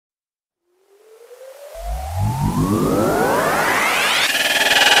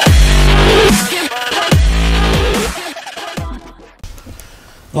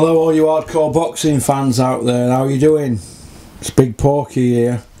Hello all you hardcore boxing fans out there, how are you doing? It's Big Porky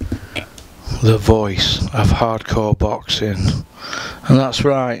here. The voice of hardcore boxing. And that's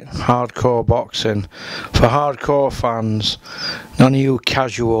right, hardcore boxing. For hardcore fans, none of you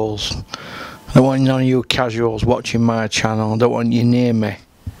casuals. I don't want none of you casuals watching my channel, I don't want you near me.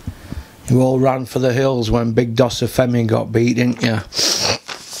 You all ran for the hills when Big Dossa Femi got beat, didn't you?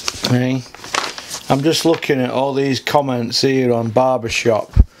 Hey? I'm just looking at all these comments here on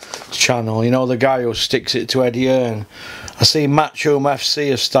Barbershop channel, you know, the guy who sticks it to Eddie Hearn. I see Matchroom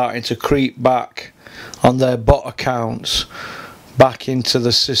FC are starting to creep back on their bot accounts back into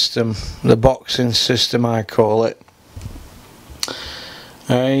the system, the boxing system I call it.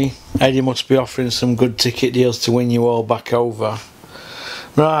 Hey, Eddie must be offering some good ticket deals to win you all back over.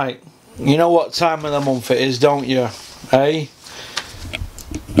 Right, you know what time of the month it is, don't you? Hey?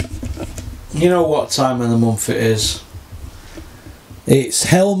 You know what time of the month it is. It's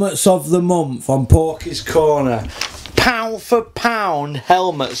helmets of the month on Porky's Corner. Pound for pound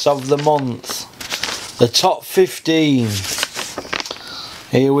helmets of the month. The top 15.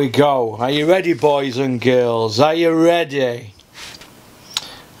 Here we go. Are you ready, boys and girls? Are you ready?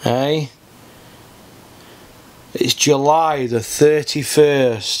 Hey? It's July the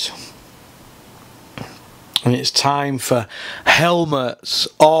 31st. And it's time for helmets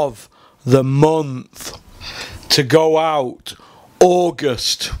of the month to go out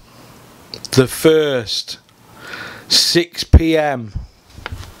August the 1st, 6 PM.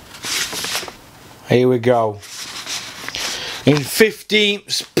 Here we go. In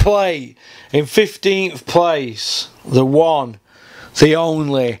 15th place, the one, the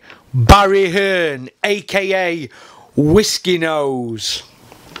only Barry Hearn, aka Whiskey Nose.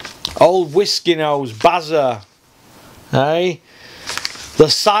 Old Whiskey Nose, Bazza. Hey? The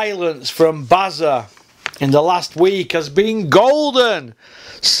silence from Bazza in the last week has been golden.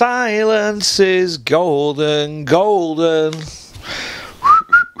 Silence is golden, golden.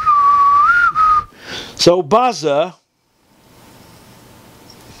 So Bazza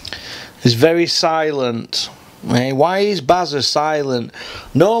is very silent. Hey, why is Bazza silent?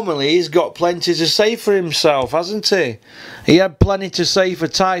 Normally he's got plenty to say for himself, hasn't he? He had plenty to say for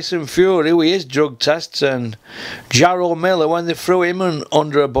Tyson Fury with his drug tests and Jarrell Miller when they threw him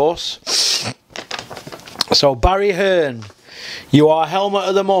under a bus. So Barry Hearn, you are helmet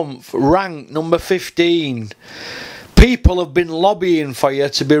of the month, ranked number 15. People have been lobbying for you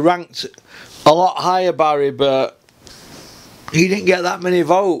to be ranked a lot higher, Barry, but you didn't get that many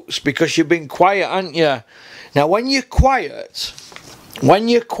votes because you've been quiet, haven't you? Now when you're quiet, you're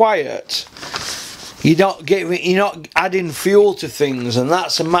not adding fuel to things, and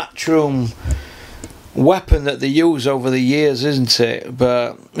that's a Matchroom weapon that they use over the years, isn't it?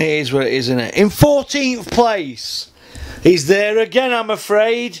 But it is what it is, isn't it? In 14th place, he's there again, I'm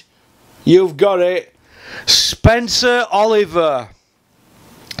afraid. You've got it. Spencer Oliver.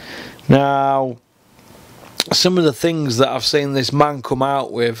 Now, some of the things that I've seen this man come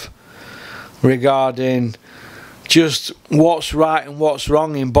out with regarding just what's right and what's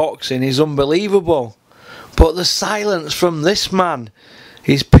wrong in boxing is unbelievable. But the silence from this man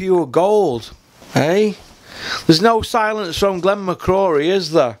is pure gold. Hey? There's no silence from Glenn McCrory,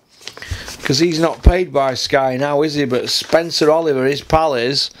 is there? Because he's not paid by Sky now, is he? But Spencer Oliver, his pal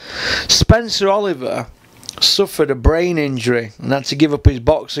is. Spencer Oliver suffered a brain injury and had to give up his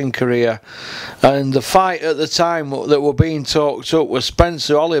boxing career. And the fight at the time that were being talked up was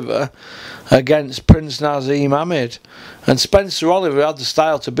Spencer Oliver against Prince Naseem Hamed. And Spencer Oliver had the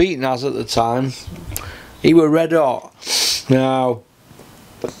style to beat Naz at the time. He were red hot. Now,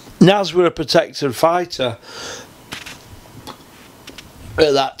 Naz were a protected fighter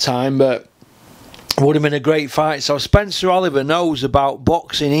at that time, but it would have been a great fight. So Spencer Oliver knows about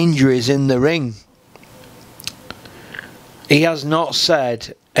boxing injuries in the ring. He has not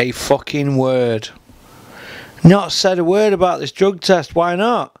said a fucking word. Not said a word about this drug test. Why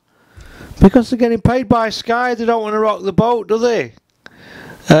not? Because they're getting paid by Sky. They don't want to rock the boat, do they?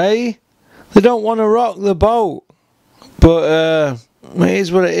 Hey? They don't want to rock the boat. But it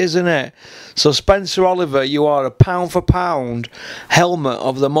is what it is, isn't it? So Spencer Oliver, you are a pound for pound helmet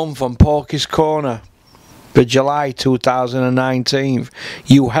of the month on Porky's Corner for July 2019.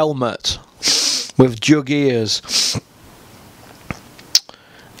 You helmet with jug ears.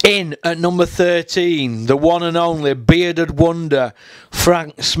 In at number 13, the one and only bearded wonder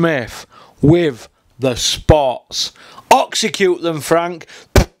Frank Smith with the spots. Execute them, Frank.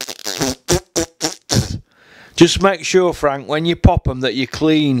 Just make sure, Frank, when you pop them that you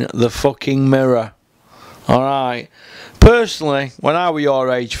clean the fucking mirror. Alright. Personally, when I was your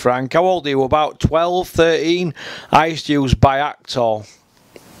age, Frank, how old are you? About 12, 13? I used to use Biactol.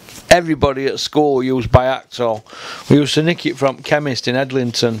 Everybody at school used Biactol. We used to nick it from chemist in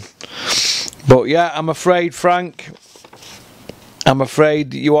Edlington. But yeah, I'm afraid, Frank, I'm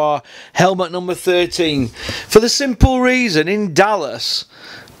afraid you are helmet number 13. For the simple reason, in Dallas,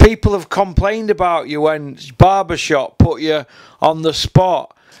 people have complained about you when Barbershop put you on the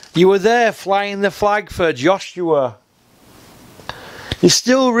spot. You were there flying the flag for Joshua. You're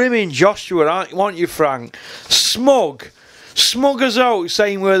still rimming Joshua, aren't you, Frank? Smug. Smug as out,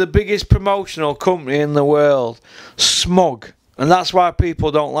 saying we're the biggest promotional company in the world. Smug. And that's why people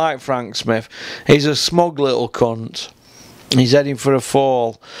don't like Frank Smith. He's a smug little cunt. He's heading for a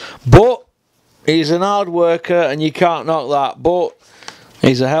fall. But he's an hard worker and you can't knock that. But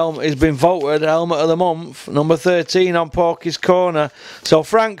he's been voted Helmet of the Month, number 13 on Porky's Corner. So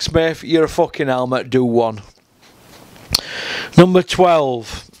Frank Smith, you're a fucking helmet, do one. Number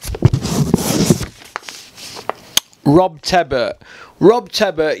 12. Rob Tebbert. Rob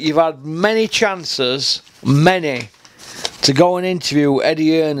Tebbert, you've had many chances, to go and interview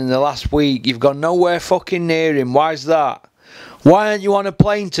Eddie Hearn in the last week. You've gone nowhere fucking near him. Why's that? Why aren't you on a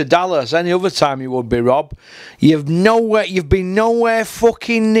plane to Dallas? Any other time you would be, Rob. You've been nowhere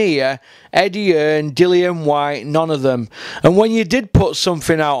fucking near Eddie Hearn, Dillian White, none of them. And when you did put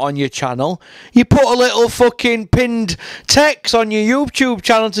something out on your channel, you put a little fucking pinned text on your YouTube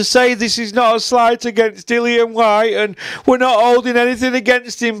channel to say this is not a slight against Dillian White and we're not holding anything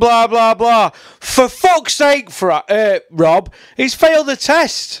against him, blah, blah, blah. For fuck's sake, Rob, he's failed the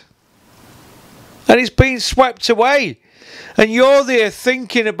test. And he's been swept away. And you're there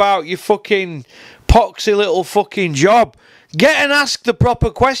thinking about your fucking poxy little fucking job. Get and ask the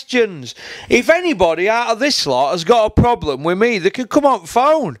proper questions. If anybody out of this lot has got a problem with me, they can come on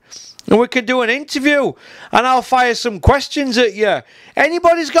phone and we can do an interview and I'll fire some questions at you.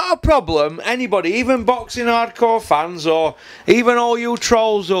 Anybody's got a problem, anybody, even boxing hardcore fans or even all you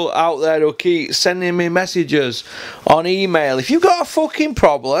trolls out there who keep sending me messages on email. If you've got a fucking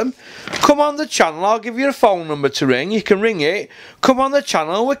problem, come on the channel, I'll give you a phone number to ring. You can ring it, come on the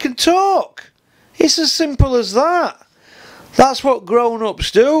channel and we can talk. It's as simple as that. That's what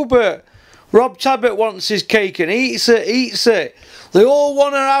grown-ups do, but Rob Tebbert wants his cake and eats it. They all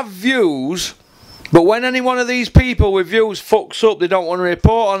want to have views, but when any one of these people with views fucks up, they don't want to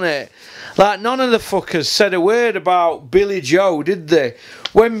report on it. Like, none of the fuckers said a word about Billy Joe, did they?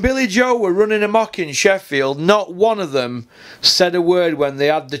 When Billy Joe were running amok in Sheffield, not one of them said a word when they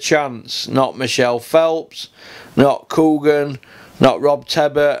had the chance. Not Michelle Phelps, not Coogan, not Rob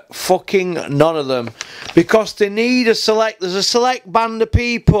Tebbert, fucking none of them. Because they need there's a select band of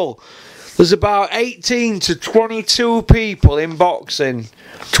people. There's about 18 to 22 people in boxing.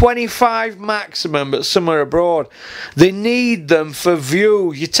 25 maximum, but some are abroad. They need them for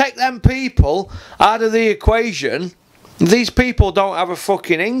views. You take them people out of the equation, these people don't have a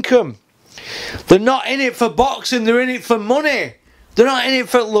fucking income. They're not in it for boxing, they're in it for money. They're not in it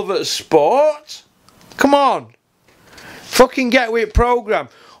for love of sport. Come on. Fucking get with program.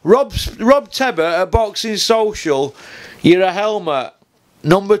 Rob Tebbert at Boxing Social, you're a helmet.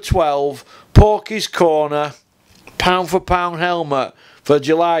 Number 12, Porky's Corner, pound for pound helmet for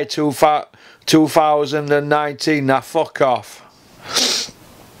July 2019. Now fuck off.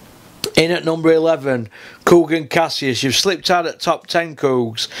 In at number 11, Coogan Cassius. You've slipped out at top 10,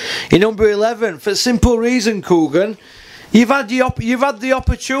 Cougs. In number 11, for a simple reason, Coogan, you've had the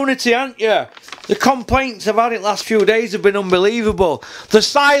opportunity, haven't you? The complaints I've had in the last few days have been unbelievable. The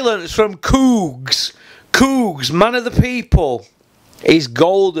silence from Cougs, man of the people, is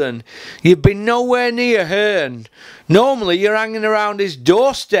golden. You've been nowhere near Hearn. Normally you're hanging around his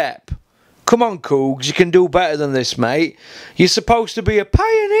doorstep. Come on, Cougs, you can do better than this, mate. You're supposed to be a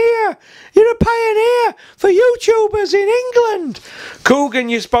pioneer. You're a pioneer for YouTubers in England. Coogan,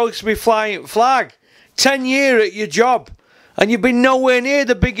 you're supposed to be flying flag. 10 years at your job. And you've been nowhere near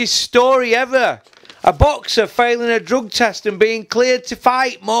the biggest story ever. A boxer failing a drug test and being cleared to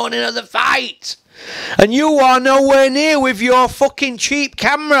fight morning of the fight. And you are nowhere near with your fucking cheap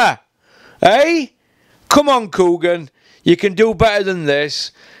camera. Eh? Come on, Coogan. You can do better than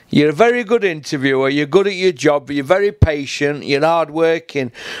this. You're a very good interviewer. You're good at your job. You're very patient. You're hard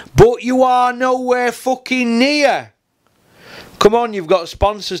working. But you are nowhere fucking near. Come on, you've got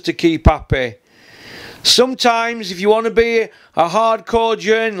sponsors to keep happy. Sometimes if you want to be a hardcore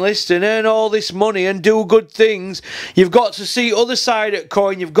journalist and earn all this money and do good things, you've got to see other side of the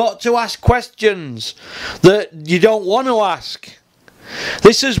coin. You've got to ask questions that you don't want to ask.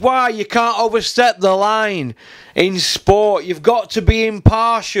 This is why you can't overstep the line in sport. You've got to be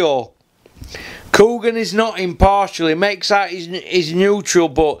impartial. Coogan is not impartial. He makes out he's neutral,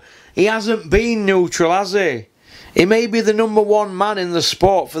 but he hasn't been neutral, has he? He may be the #1 man in the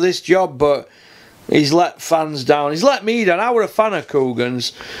sport for this job, but he's let fans down. He's let me down. I were a fan of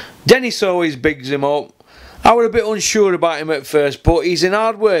Coogan's. Dennis always bigs him up. I were a bit unsure about him at first, but he's an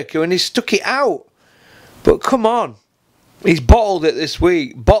hard worker and he's stuck it out. But come on. He's bottled it this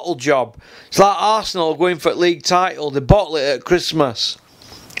week. Bottle job. It's like Arsenal going for the league title. They bottle it at Christmas.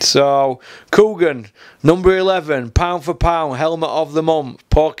 So, Coogan, number 11, pound for pound, helmet of the month,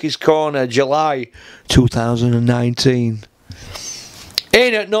 Porky's Corner, July 2019.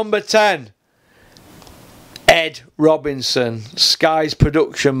 In at number 10, Ed Robinson, Sky's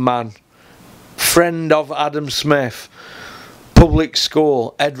production man, friend of Adam Smith, public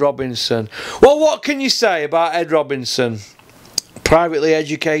school, Ed Robinson. Well, what can you say about Ed Robinson? Privately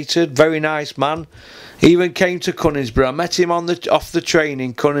educated, very nice man. He even came to Knutsborough. I met him off the train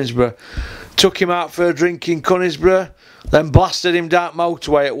in Knutsborough. Took him out for a drink in Knutsborough, then blasted him down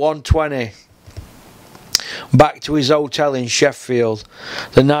motorway at 1:20. Back to his hotel in Sheffield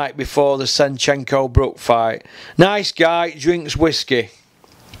the night before the Senchenko-Brook fight. Nice guy, drinks whiskey.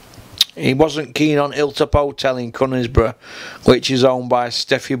 He wasn't keen on Hilltop Hotel in Knutsborough, which is owned by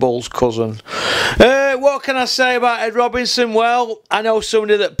Steffi Bull's cousin. What can I say about Ed Robinson? Well, I know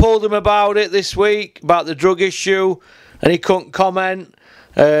somebody that pulled him about it this week, about the drug issue, and he couldn't comment.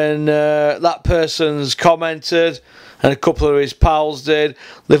 And that person's commented, and a couple of his pals did.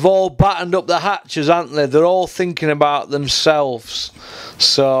 They've all battened up the hatches, haven't they? They're all thinking about themselves.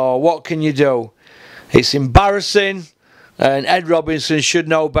 So, what can you do? It's embarrassing. And Ed Robinson should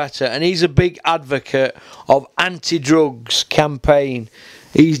know better, and he's a big advocate of anti-drugs campaign.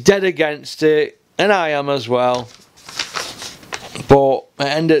 He's dead against it, and I am as well. But at the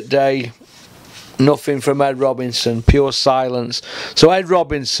end of the day, nothing from Ed Robinson, pure silence. So Ed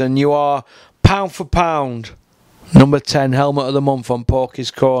Robinson, you are pound for pound, number 10, helmet of the month on Porky's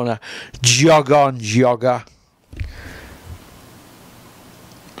Corner. Jog on, jogger.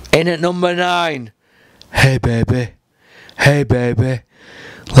 In at number 9, hey baby. Hey baby,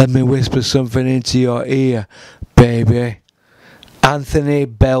 let me whisper something into your ear, baby. Anthony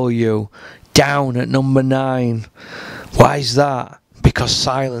Bellew, down at number 9. Why is that? Because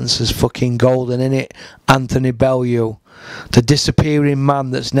silence is fucking golden, innit? Anthony Bellew, the disappearing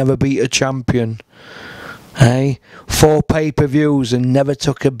man that's never beat a champion. Hey, 4 pay-per-views and never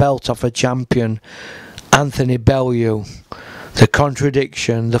took a belt off a champion. Anthony Bellew. The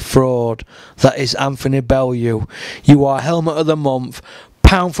contradiction, the fraud, that is Anthony Bellew. You are helmet of the month,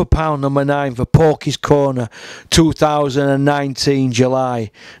 pound for pound, number 9 for Porky's Corner, 2019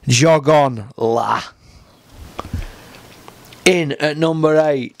 July. Jog on, la. In at number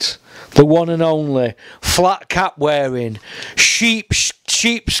 8, the one and only, flat cap wearing,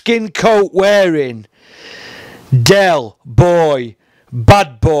 sheepskin coat wearing, Del Boy,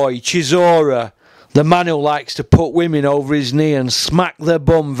 Bad Boy Chisora. The man who likes to put women over his knee and smack their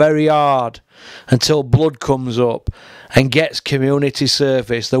bum very hard until blood comes up and gets community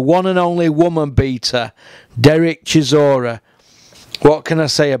service. The one and only woman beater, Derek Chisora. What can I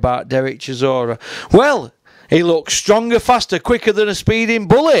say about Derek Chisora? Well, he looks stronger, faster, quicker than a speeding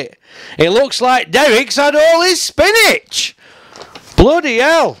bullet. It looks like Derek's had all his spinach. Bloody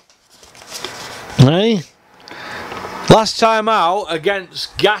hell. Hey? Last time out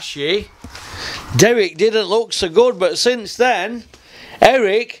against Gashi, Derek didn't look so good, but since then,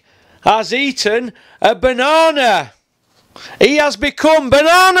 Eric has eaten a banana. He has become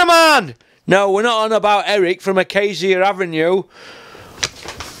Banana Man. No, we're not on about Eric from Acacia Avenue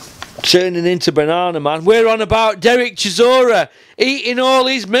turning into Banana Man. We're on about Derek Chisora eating all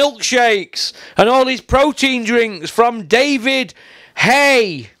his milkshakes and all his protein drinks from David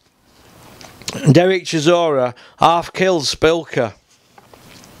Hay. Derek Chisora half-killed Spilker.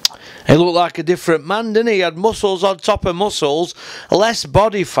 He looked like a different man, didn't he? He had muscles on top of muscles, less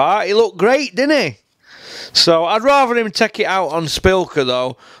body fat. He looked great, didn't he? So I'd rather him take it out on Spilker,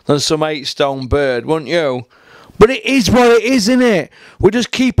 though, than some 8-stone bird, wouldn't you? But it is what it is, isn't it? We're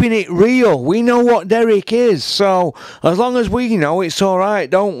just keeping it real. We know what Derek is, so as long as we know, it's all right,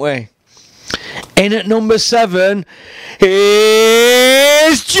 don't we? In at number 7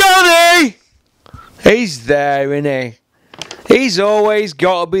 is Johnny. He's there, isn't he? He's always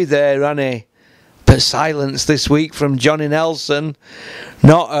got to be there, hasn't he? But silence this week from Johnny Nelson.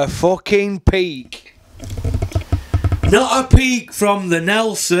 Not a fucking peek. Not a peek from the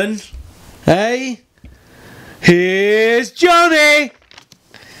Nelson. Hey? Here's Johnny.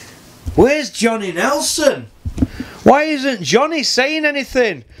 Where's Johnny Nelson? Why isn't Johnny saying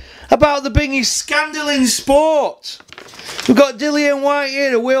anything about the biggest scandal in sport? We've got Dillian White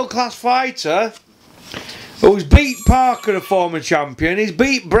here, a world-class fighter, who's beat Parker, a former champion. He's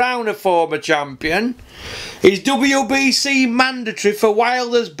beat Brown, a former champion. He's WBC mandatory for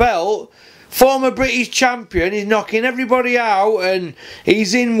Wilder's belt. Former British champion. He's knocking everybody out and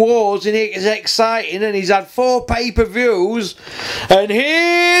he's in wars and it's exciting and he's had 4 pay-per-views. And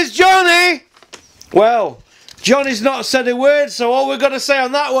here's Johnny. Well, Johnny's not said a word, so all we've got to say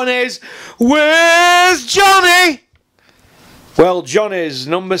on that one is, where's Johnny? Well, Johnny's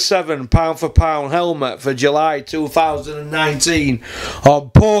number 7 pound for pound helmet for July 2019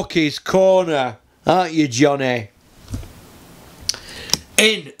 on Porky's Corner. Aren't you, Johnny?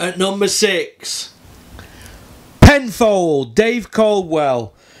 In at number 6, Penfold, Dave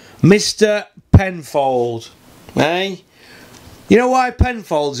Caldwell, Mr. Penfold. Eh? You know why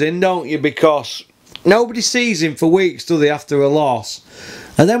Penfold's in, don't you? Because nobody sees him for weeks, do they, after a loss?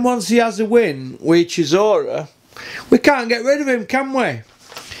 And then once he has a win with Chisora, we can't get rid of him, can we?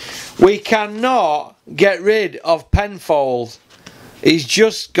 We cannot get rid of Penfold. He's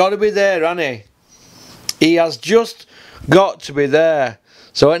just got to be there, hasn't he? He has just got to be there.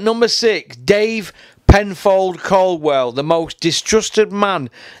 So at number 6, Dave Penfold Caldwell, the most distrusted man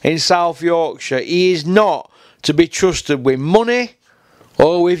in South Yorkshire. He is not to be trusted with money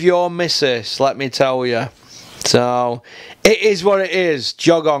or with your missus, let me tell you. So it is what it is.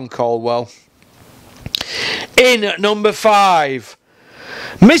 Jog on, Caldwell. In at number 5,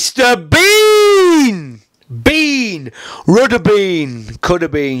 Mr. Bean. Bean. Rudder bean. Coulda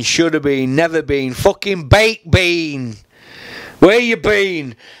been, shoulda been, never been. Fucking baked bean. Where you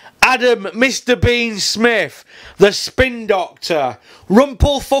been? Adam Mr. Bean Smith, the spin doctor.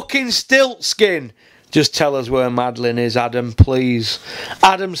 Rumple fucking Stiltskin. Just tell us where Madeline is, Adam, please.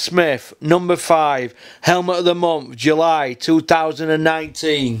 Adam Smith, number 5, helmet of the month, July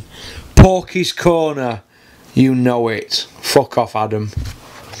 2019. Porky's Corner. You know it. Fuck off, Adam.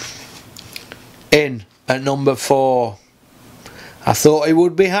 In at number 4. I thought he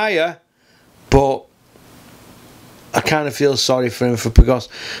would be higher, but I kind of feel sorry for him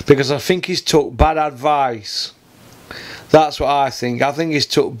because I think he's took bad advice. That's what I think. I think he's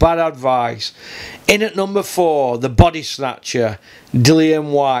took bad advice. In at number 4, the body snatcher,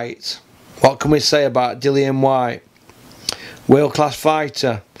 Dillian White. What can we say about Dillian White? World class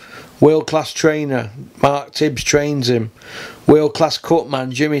fighter, world class trainer. Mark Tibbs trains him. World class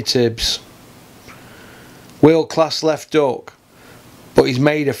cutman, Jimmy Tibbs. World class left hook. But he's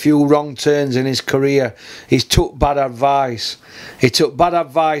made a few wrong turns in his career. He's took bad advice. He took bad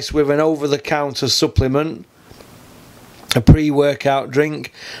advice with an over-the-counter supplement, a pre-workout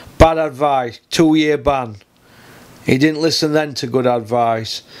drink. Bad advice. 2-year ban. He didn't listen then to good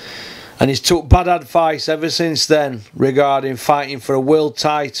advice. And he's took bad advice ever since then regarding fighting for a world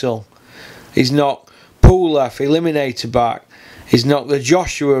title. He's knocked Pulev, eliminated back. He's knocked the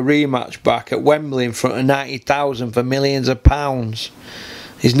Joshua rematch back at Wembley in front of 90,000 for millions of pounds.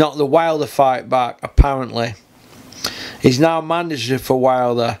 He's knocked the Wilder fight back, apparently. He's now manager for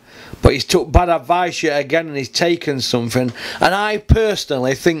Wilder. But he's took bad advice yet again and he's taken something. And I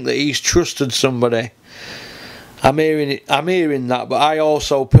personally think that he's trusted somebody. I'm hearing that, but I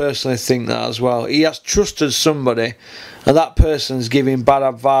also personally think that as well. He has trusted somebody and that person's giving bad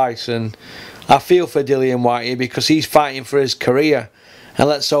advice, and I feel for Dillian White because he's fighting for his career, and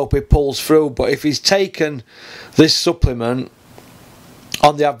let's hope he pulls through. But if he's taken this supplement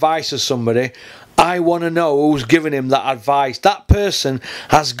on the advice of somebody, I want to know who's giving him that advice. That person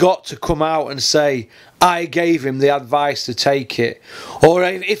has got to come out and say, I gave him the advice to take it. Or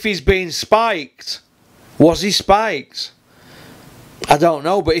if he's been spiked, was he spiked? I don't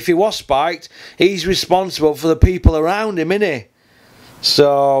know, but if he was spiked, he's responsible for the people around him, innit he?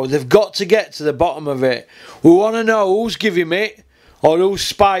 So they've got to get to the bottom of it. We want to know who's giving him it or who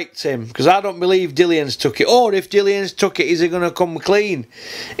spiked him, because I don't believe Dillian's took it. Or if Dillian's took it, is he going to come clean?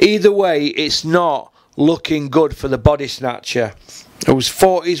 Either way, it's not looking good for the body snatcher, who's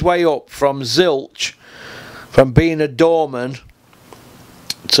fought his way up from zilch, from being a doorman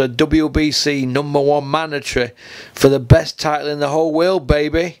to WBC #1 mandatory for the best title in the whole world,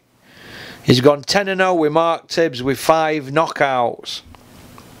 baby. He's gone 10-0 with Mark Tibbs with 5 knockouts.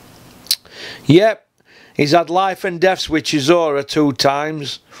 Yep, he's had life and deaths with Chisora 2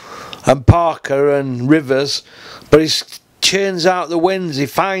 times, and Parker and Rivers, but he churns out the wins. He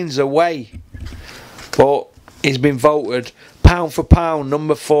finds a way. But he's been voted pound for pound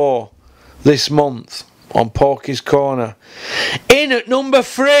number 4 this month on Porky's Corner. In at number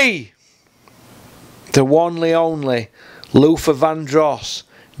 3, the only only Luther Vandross,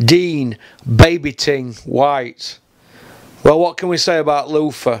 Dean Baby Ting White. Well, what can we say about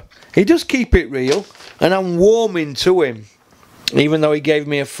Luther? he does keep it real, and I'm warming to him, even though he gave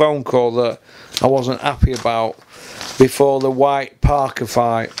me a phone call that I wasn't happy about before the White Parker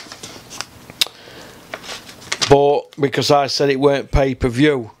fight. But because I said it weren't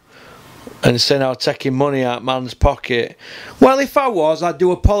pay-per-view, and saying I was taking money out man's pocket. Well, if I was, I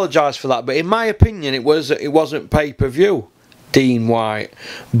do apologise for that. But in my opinion, it wasn't pay-per-view, Dean White.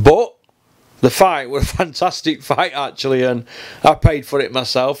 But the fight was a fantastic fight, actually, and I paid for it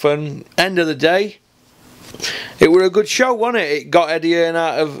myself. And end of the day, it were a good show, wasn't it? It got Eddie Hearn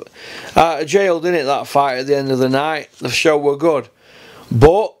out of jail, didn't it, that fight at the end of the night? The show were good.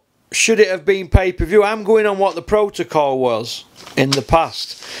 But should it have been pay-per-view? I'm going on what the protocol was in the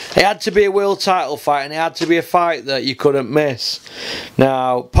past. It had to be a world title fight, and it had to be a fight that you couldn't miss.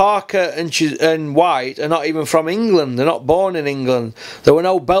 Now, Parker and White are not even from England. They're not born in England. There were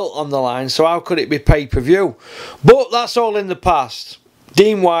no belt on the line, so how could it be pay-per-view? But that's all in the past.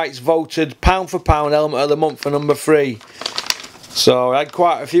 Dean White's voted pound for pound helmet of the month for number 3. So I had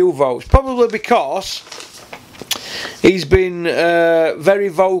quite a few votes. Probably because he's been very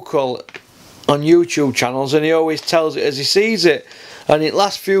vocal on YouTube channels, and he always tells it as he sees it. And in the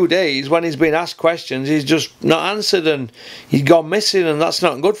last few days, when he's been asked questions, he's just not answered, and he's gone missing, and that's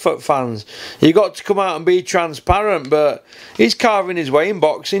not good for fans. You've got to come out and be transparent, but he's carving his way in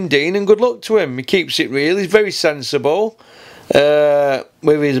boxing, Dean, and good luck to him. He keeps it real. He's very sensible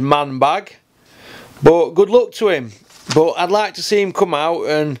with his man bag, but good luck to him. But I'd like to see him come out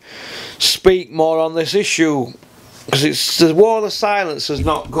and speak more on this issue, because the wall of silence is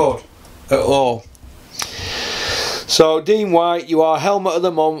not good at all. So Dean White, you are helmet of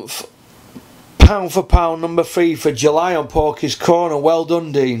the month, pound for pound number 3 for July on Porky's Corner. Well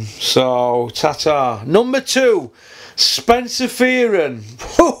done, Dean. So ta-ta. Number 2, Spencer Fearon.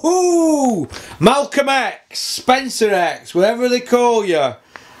 Woohoo! Malcolm X, Spencer X, whatever they call you.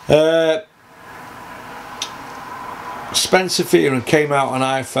 Spencer Fearon came out on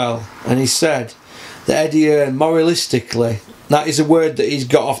IFL, and he said that Eddie Hearn, moralistically, that is a word that he's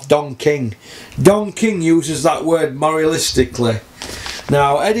got off Don King. Don King uses that word moralistically.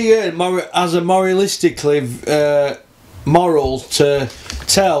 Now, Eddie Hearn has a moralistically moral to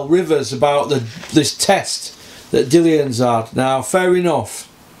tell Rivers about this test that Dillian's had. Now, fair enough.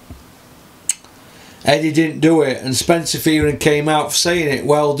 Eddie didn't do it, and Spencer Fearon came out saying it.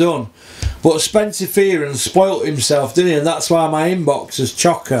 Well done. But Spencer Fearon spoilt himself, didn't he? And that's why my inbox is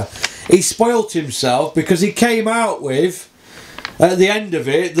chocker. He spoilt himself because he came out with, at the end of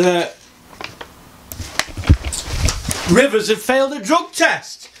it, that Rivers had failed a drug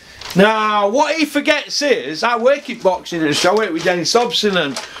test. Now, what he forgets is, I work in boxing and show it with Dennis Hobson,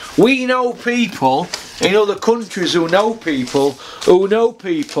 and we know people in other countries who know people who know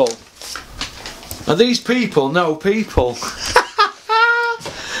people. And these people know people.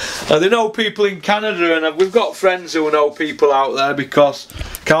 And they know people in Canada, and we've got friends who know people out there because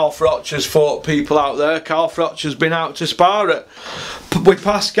Carl Frotcher's fought people out there. Carl Frotcher's been out to spar with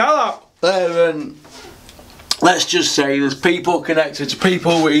Pascal out there, and let's just say there's people connected to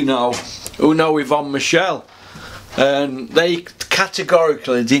people we know who know Yvonne Michelle, and they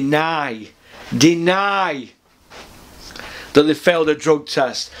categorically deny that they failed a drug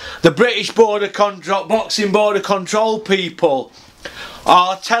test. The British Boxing Board of Control people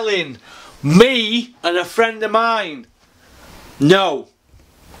are telling me and a friend of mine, no,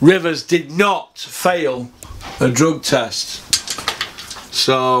 Rivers did not fail a drug test.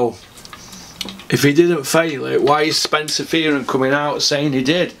 So if he didn't fail it, why is Spencer Fearon coming out saying he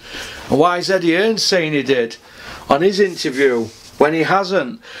did? And why is Eddie Hearn saying he did on his interview when he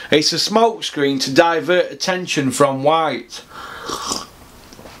hasn't? It's a smokescreen to divert attention from White.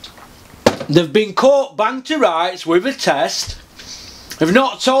 They've been caught bang to rights with a test. They've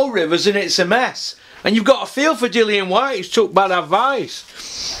not told Rivers, and it's a mess. And you've got to feel for Dillian White, who's took bad advice.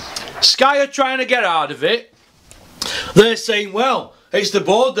 Sky are trying to get out of it. They're saying, well, it's the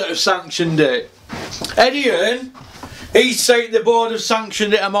board that have sanctioned it. Eddie Hearn, he's saying the board have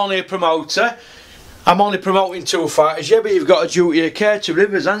sanctioned it, I'm only a promoter. I'm only promoting 2 fighters. Yeah, but you've got a duty of care to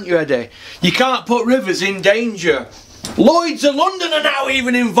Rivers, haven't you, Eddie? You can't put Rivers in danger. Lloyds of London are now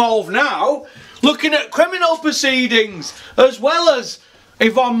even involved now, looking at criminal proceedings, as well as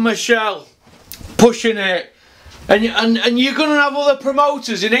Yvonne Michelle pushing it. And you're going to have other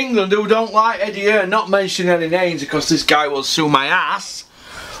promoters in England who don't like Eddie Hearn, not mentioning any names because this guy will sue my ass.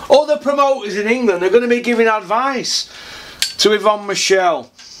 Other promoters in England are going to be giving advice to Yvonne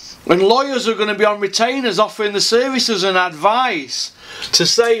Michelle. And lawyers are going to be on retainers offering the services and advice to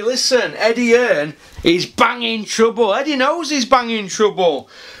say, listen, Eddie Hearn is banging trouble. Eddie knows he's banging trouble.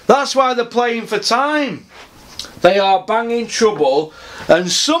 That's why they're playing for time. They are banging trouble,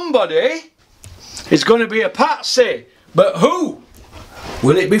 and somebody is going to be a patsy. But who?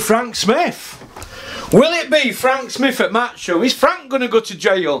 Will it be Frank Smith? Will it be Frank Smith at Matchroom? Is Frank going to go to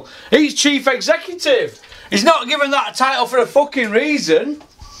jail? He's chief executive. He's not given that title for a fucking reason.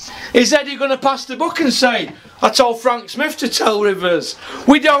 Is Eddie going to pass the buck and say, I told Frank Smith to tell Rivers?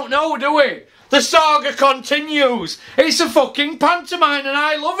 We don't know, do we? The saga continues. It's a fucking pantomime and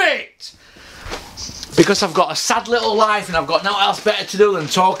I love it. Because I've got a sad little life and I've got nothing else better to do than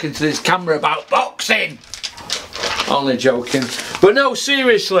talking to this camera about boxing. Only joking. But no,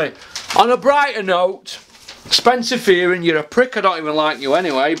 seriously, on a brighter note, Spencer Fearon, you're a prick. I don't even like you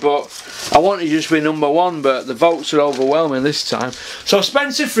anyway, but I wanted you to be #1, but the votes are overwhelming this time. So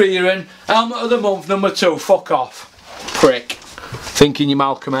Spencer Fearon, helmet of the month, #2, fuck off. Prick. Thinking you're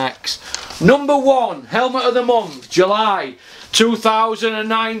Malcolm X. #1, helmet of the month, July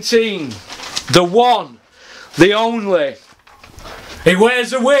 2019. The one, the only. He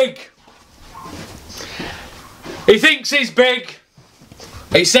wears a wig. He thinks he's big.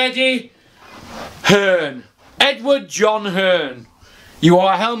 It's Eddie Hearn. Edward John Hearn. You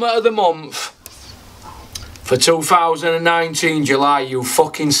are helmet of the month for 2019 July, you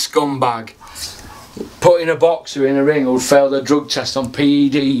fucking scumbag. Putting a boxer in a ring who'd failed a drug test on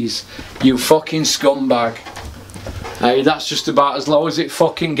PEDs. You fucking scumbag. Hey, that's just about as low as it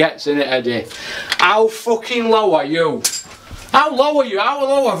fucking gets, innit, Eddie? How fucking low are you? How low are you? How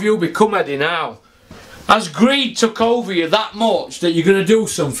low have you become, Eddie, now? Has greed took over you that much that you're going to do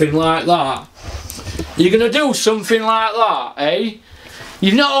something like that? You're going to do something like that, eh?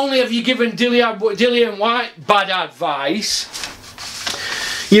 You've not only have you given Dillian White bad advice,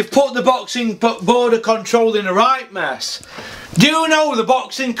 you've put the boxing board of control in a right mess. Do you know the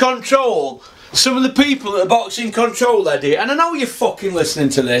boxing control? Some of the people at the boxing control, Eddie, and I know you're fucking listening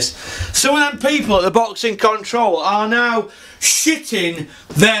to this, some of them people at the boxing control are now shitting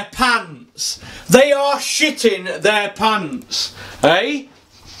their pants. They are shitting their pants, eh?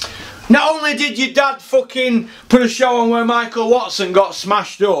 Not only did your dad fucking put a show on where Michael Watson got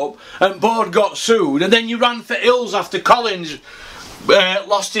smashed up and Board got sued, and then you ran for hills after Collins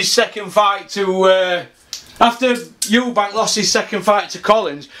lost his second fight to... after Eubank lost his second fight to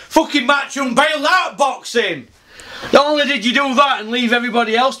Collins, fucking Matchroom bailed out boxing. Not only did you do that and leave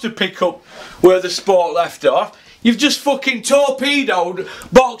everybody else to pick up where the sport left off, you've just fucking torpedoed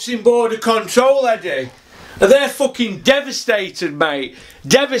boxing board of control, Eddie. And they're fucking devastated, mate.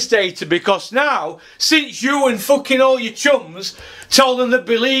 Devastated because now, since you and fucking all your chums told them there'd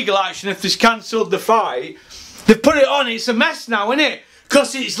be legal action if they've cancelled the fight, they've put it on, it's a mess now, innit?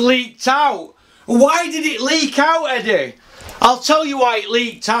 Because it's leaked out. Why did it leak out, Eddie? I'll tell you why it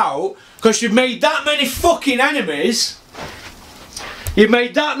leaked out. Because you've made that many fucking enemies. You've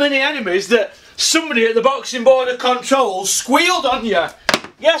made that many enemies that somebody at the boxing board of control squealed on you.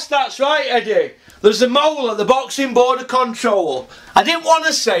 Yes, that's right, Eddie. There's a mole at the boxing board of control. I didn't want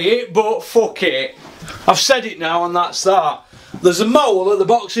to say it, but fuck it. I've said it now and that's that. There's a mole at the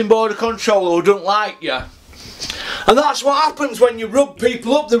boxing board of control who don't like you. And that's what happens when you rub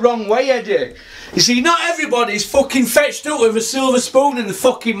people up the wrong way, Eddie. You see, not everybody's fucking fetched up with a silver spoon in the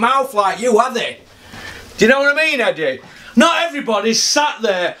fucking mouth like you, are they? Do you know what I mean, Eddie? Not everybody's sat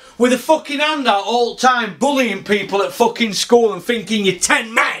there with a fucking hand out all the time bullying people at fucking school and thinking you're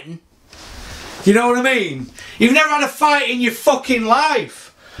 10 men. You know what I mean? You've never had a fight in your fucking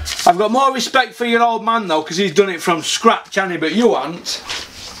life. I've got more respect for your old man though, because he's done it from scratch, hasn't he? But you haven't.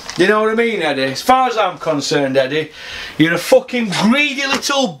 You know what I mean, Eddie? As far as I'm concerned, Eddie, you're a fucking greedy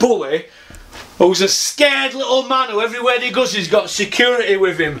little bully who's a scared little man who everywhere he goes he's got security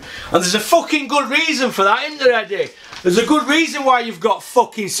with him. And there's a fucking good reason for that, isn't there, Eddie? There's a good reason why you've got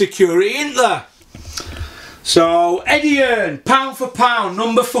fucking security, isn't there? So, Eddie Hearn, pound for pound,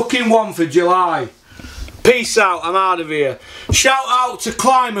 #1 for July. Peace out, I'm out of here. Shout out to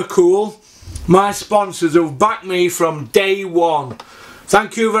Climacool, my sponsors who've backed me from day one.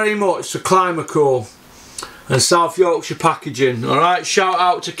 Thank you very much to Climacool and South Yorkshire Packaging. Alright, shout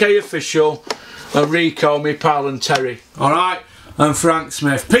out to K Official and Rico, me pal, and Terry. Alright, and Frank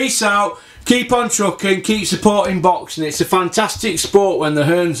Smith. Peace out, keep on trucking, keep supporting boxing. It's a fantastic sport when the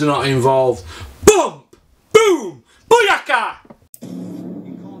Hearns are not involved. Boom! Boom! Booyaka!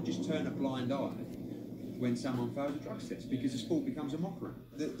 You can't just turn a blind eye when someone fails a drugs test because the sport becomes a mockery.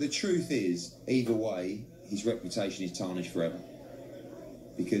 The truth is, either way, his reputation is tarnished forever.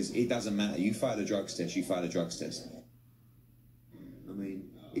 Because it doesn't matter. You fail a drugs test, you fail a drugs test. I mean,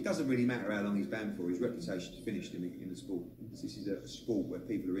 it doesn't really matter how long he's banned for. His reputation's finished in the sport. This is a sport where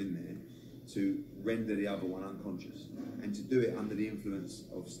people are in there to render the other one unconscious. And to do it under the influence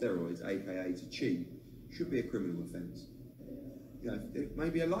of steroids, aka to cheat, should be a criminal offence. You know,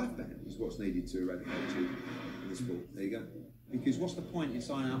 maybe a life ban is what's needed to eradicate cheating in the sport. There you go. Because what's the point in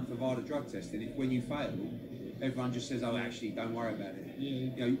signing up for VADA drug testing if when you fail, everyone just says, oh, actually, don't worry about it.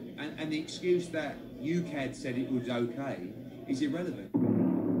 Yeah. You know, and the excuse that UCAD said it was okay is irrelevant.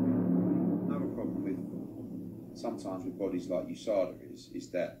 Another problem with sometimes with bodies like USADA is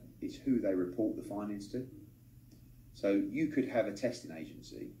that it's who they report the findings to. So you could have a testing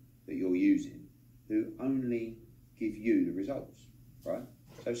agency that you're using who only give you the results, right?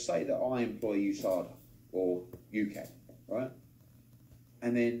 So say that I employ USADA or UCAD, right?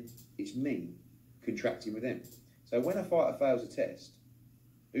 And then it's me contracting with them. So when a fighter fails a test,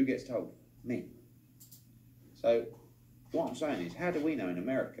 who gets told? Me. So what I'm saying is, how do we know in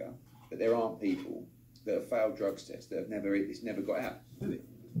America that there aren't people that have failed drugs tests that have it's never got out? Do it.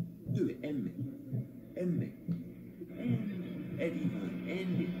 Do it. End me. End me. Eddie, man.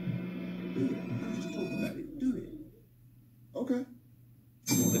 End it. Do it. Don't just talk about it. Do it. Okay.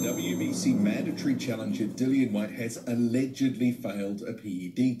 The WBC mandatory challenger Dillian White has allegedly failed a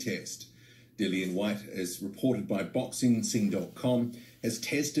PED test. Dillian White, as reported by BoxingScene.com, has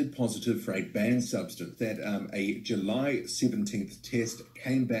tested positive for a banned substance. That a July 17th test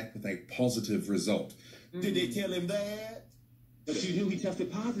came back with a positive result. Did they tell him that? But you knew he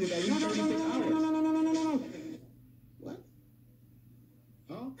tested positive every 36 hours. No. What?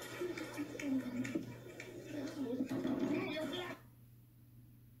 Huh?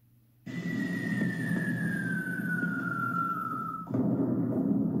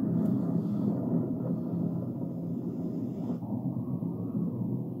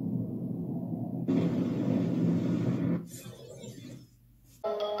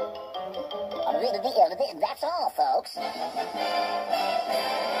 That's all, folks.